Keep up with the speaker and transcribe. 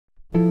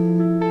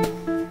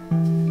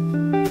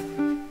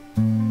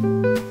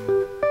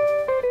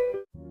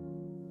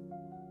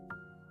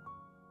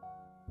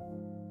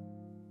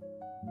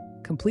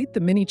complete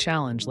the mini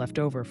challenge left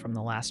over from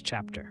the last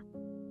chapter,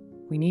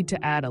 we need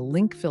to add a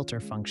link filter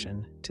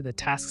function to the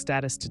task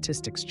status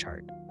statistics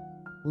chart.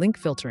 Link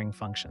filtering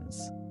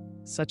functions,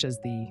 such as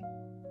the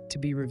To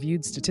Be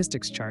Reviewed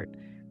statistics chart,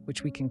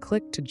 which we can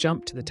click to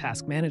jump to the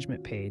task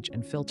management page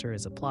and filter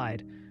is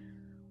applied,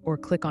 or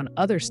click on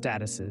Other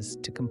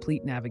Statuses to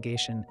complete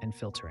navigation and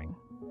filtering.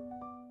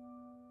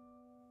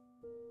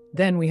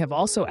 Then we have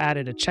also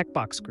added a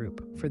checkbox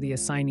group for the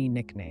assignee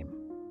nickname.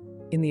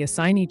 In the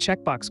assignee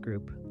checkbox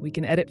group, we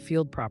can edit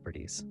field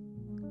properties.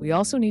 We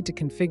also need to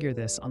configure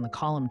this on the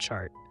column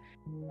chart,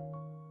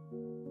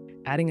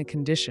 adding a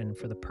condition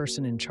for the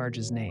person in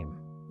charge's name.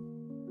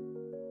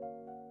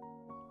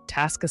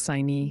 Task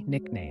assignee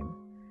nickname,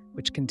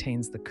 which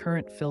contains the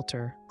current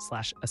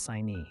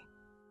filter/assignee.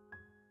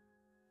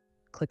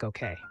 Click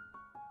OK.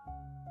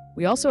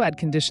 We also add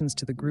conditions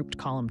to the grouped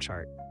column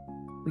chart.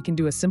 We can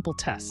do a simple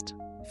test.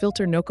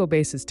 Filter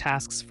NocoBase's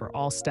tasks for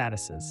all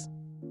statuses.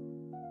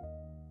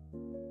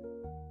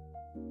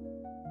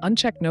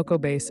 Uncheck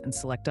NocoBase and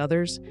select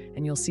Others,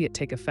 and you'll see it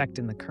take effect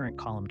in the current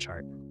column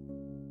chart.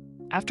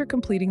 After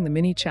completing the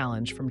mini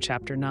challenge from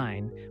Chapter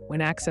 9, when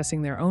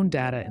accessing their own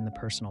data in the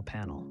Personal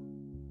panel,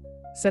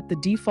 set the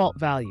default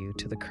value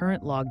to the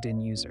current logged-in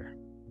user.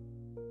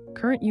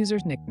 Current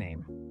user's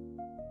nickname.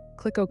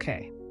 Click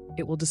OK.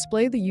 It will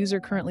display the user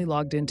currently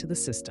logged into the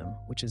system,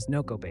 which is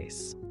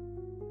NocoBase.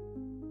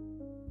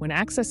 When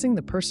accessing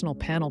the Personal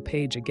panel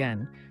page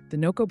again, the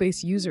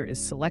NocoBase user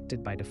is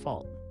selected by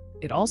default.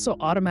 It also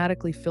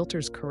automatically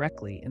filters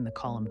correctly in the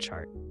column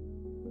chart.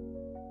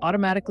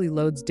 Automatically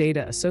loads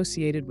data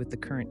associated with the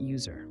current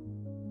user.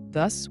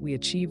 Thus, we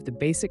achieve the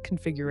basic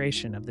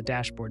configuration of the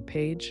dashboard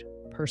page,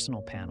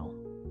 Personal panel.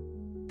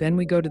 Then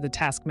we go to the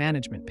task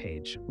management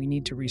page. We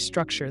need to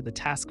restructure the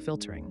task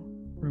filtering.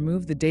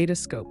 Remove the data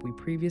scope we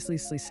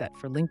previously set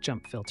for link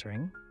jump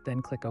filtering,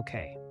 then click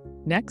OK.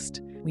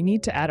 Next, we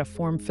need to add a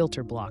form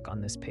filter block on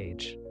this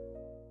page.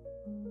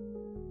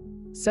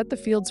 Set the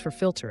fields for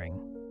filtering: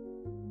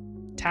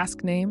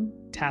 task name,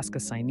 task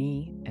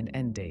assignee, and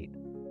end date.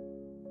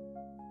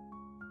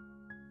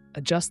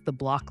 Adjust the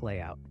block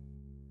layout.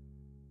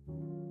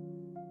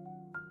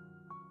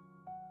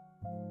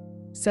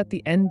 Set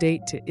the end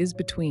date to is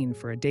between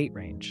for a date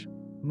range.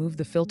 Move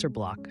the filter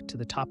block to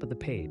the top of the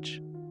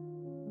page.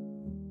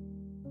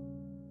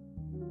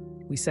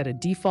 We set a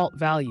default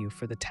value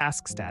for the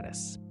task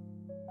status.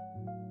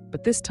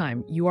 But this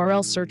time,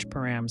 URL search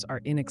params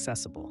are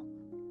inaccessible.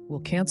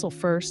 We'll cancel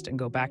first and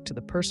go back to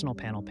the Personal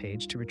panel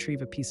page to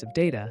retrieve a piece of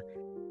data,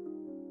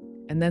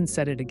 and then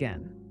set it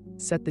again.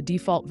 Set the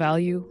default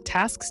value,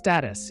 task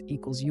status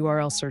equals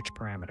URL search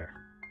parameter.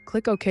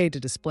 Click OK to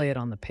display it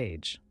on the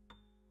page.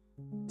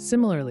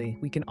 Similarly,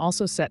 we can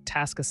also set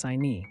task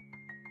assignee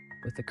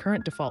with the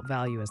current default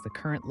value as the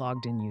current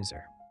logged-in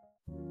user.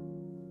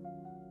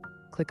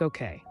 Click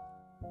OK.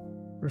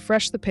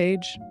 Refresh the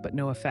page, but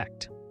no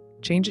effect.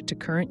 Change it to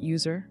current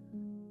user.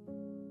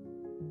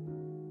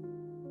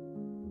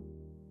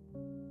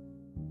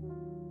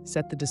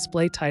 Set the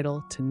display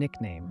title to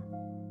nickname.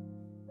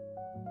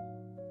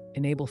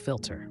 Enable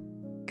filter.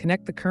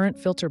 Connect the current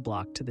filter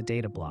block to the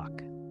data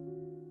block.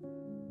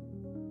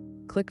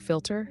 Click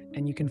Filter,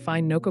 and you can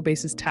find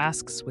NocoBase's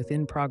tasks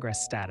within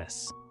Progress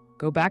status.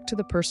 Go back to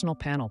the Personal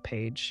panel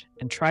page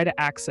and try to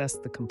access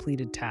the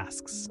completed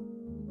tasks.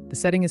 The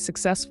setting is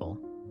successful: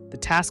 the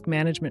Task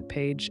Management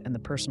page and the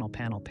Personal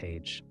panel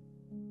page.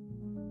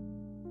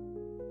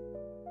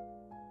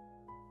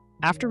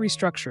 After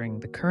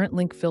restructuring, the current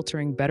link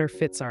filtering better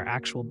fits our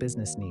actual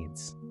business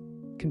needs.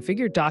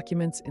 Configure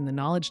documents in the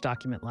Knowledge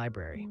Document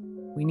Library.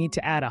 We need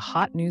to add a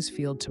hot news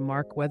field to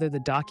mark whether the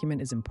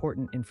document is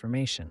important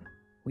information.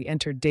 We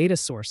enter data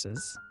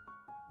sources,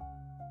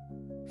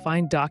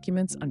 find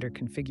documents under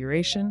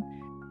Configuration,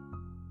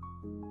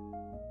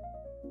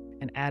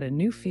 and add a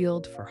new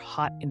field for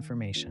hot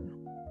information.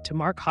 To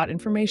mark hot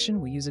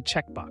information, we use a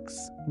checkbox.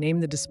 Name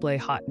the display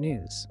Hot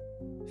News.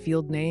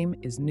 Field name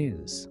is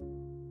News.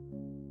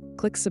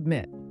 Click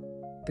Submit.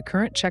 The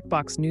current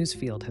checkbox News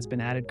field has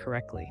been added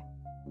correctly.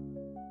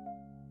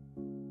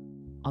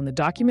 On the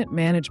Document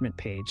Management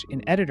page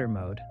in Editor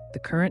mode, the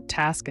current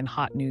Task and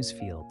Hot News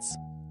fields.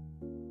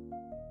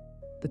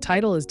 The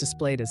title is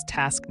displayed as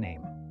Task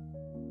Name.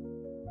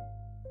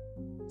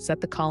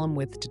 Set the column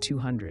width to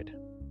 200.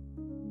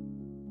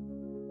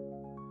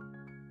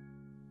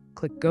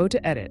 Click Go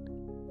to Edit,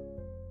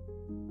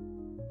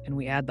 and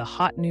we add the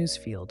Hot News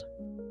field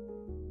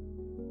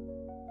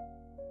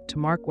to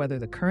mark whether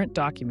the current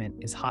document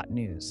is Hot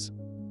News.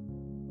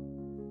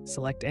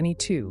 Select any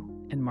two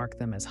and mark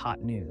them as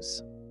Hot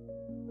News.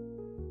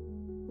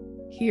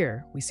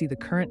 Here, we see the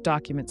current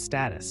document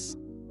status.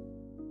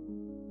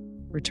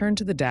 Return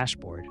to the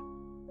dashboard.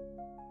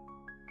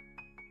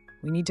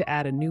 We need to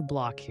add a new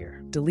block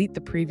here. Delete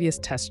the previous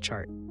test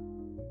chart.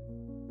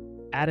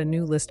 Add a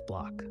new list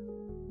block.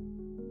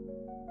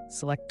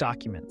 Select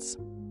Documents.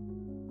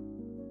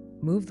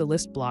 Move the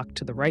list block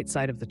to the right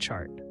side of the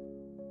chart.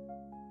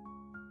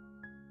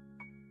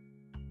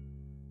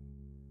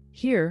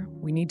 Here,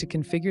 we need to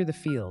configure the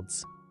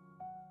fields.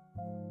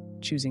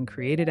 choosing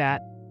Created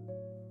At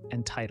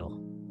and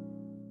Title.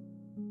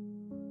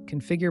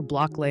 Configure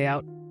block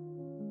layout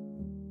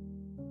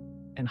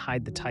and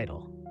hide the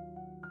title.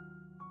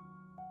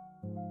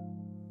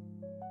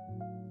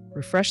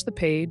 Refresh the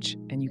page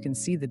and you can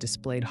see the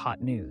displayed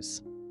hot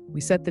news.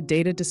 We set the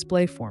data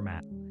display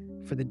format.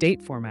 For the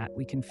date format,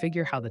 we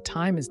configure how the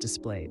time is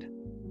displayed.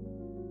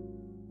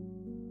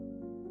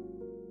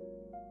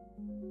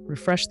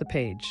 Refresh the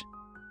page.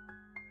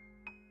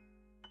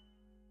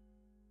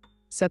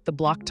 Set the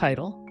block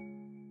title,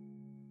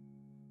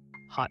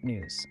 Hot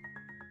News.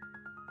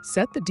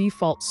 Set the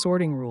default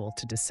sorting rule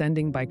to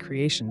descending by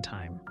creation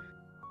time,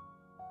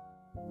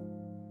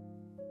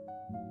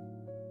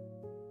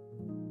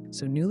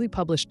 so newly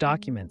published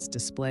documents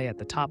display at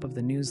the top of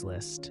the news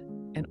list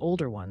and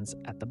older ones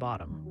at the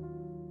bottom.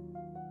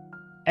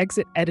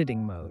 Exit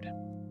editing mode.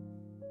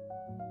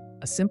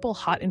 A simple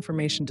hot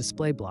information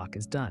display block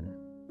is done.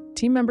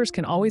 Team members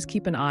can always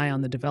keep an eye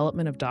on the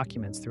development of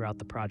documents throughout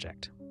the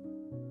project.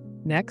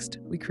 Next,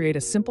 we create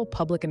a simple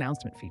public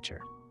announcement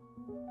feature.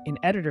 In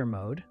editor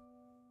mode,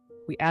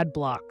 we add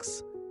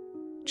blocks,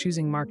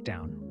 choosing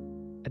Markdown.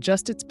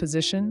 Adjust its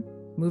position,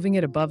 moving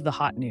it above the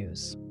hot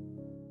news.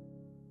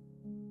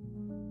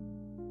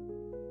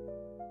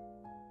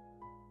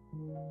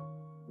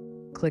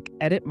 Click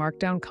Edit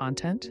Markdown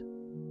Content.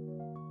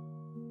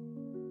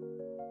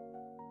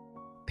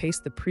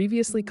 Paste the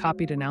previously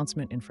copied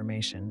announcement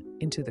information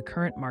into the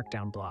current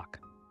Markdown block.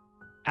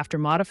 After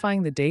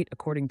modifying the date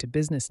according to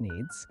business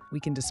needs, we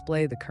can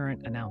display the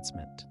current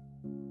announcement.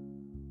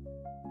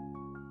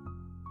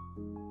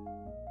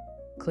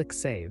 Click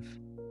Save.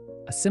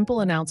 A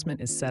simple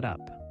announcement is set up.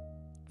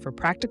 For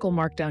practical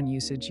Markdown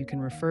usage, you can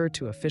refer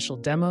to official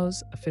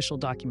demos, official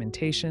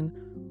documentation,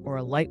 or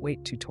a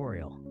lightweight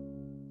tutorial.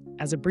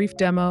 As a brief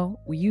demo,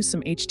 we use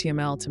some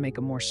HTML to make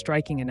a more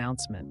striking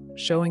announcement,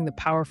 showing the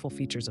powerful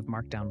features of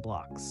Markdown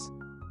blocks.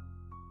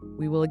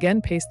 We will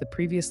again paste the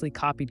previously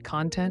copied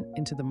content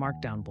into the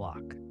Markdown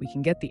block. We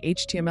can get the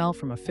HTML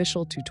from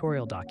official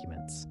tutorial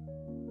documents.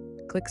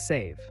 Click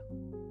Save.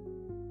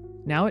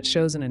 Now it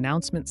shows an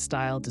announcement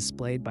style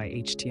displayed by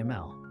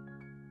HTML.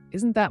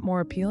 Isn't that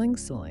more appealing?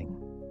 Sealing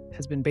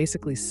has been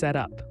basically set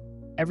up.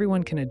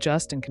 Everyone can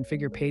adjust and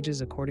configure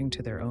pages according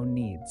to their own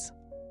needs.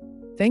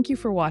 Thank you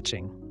for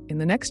watching. In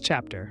the next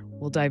chapter,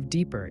 we'll dive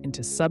deeper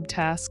into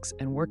subtasks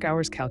and work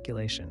hours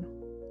calculation.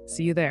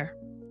 See you there.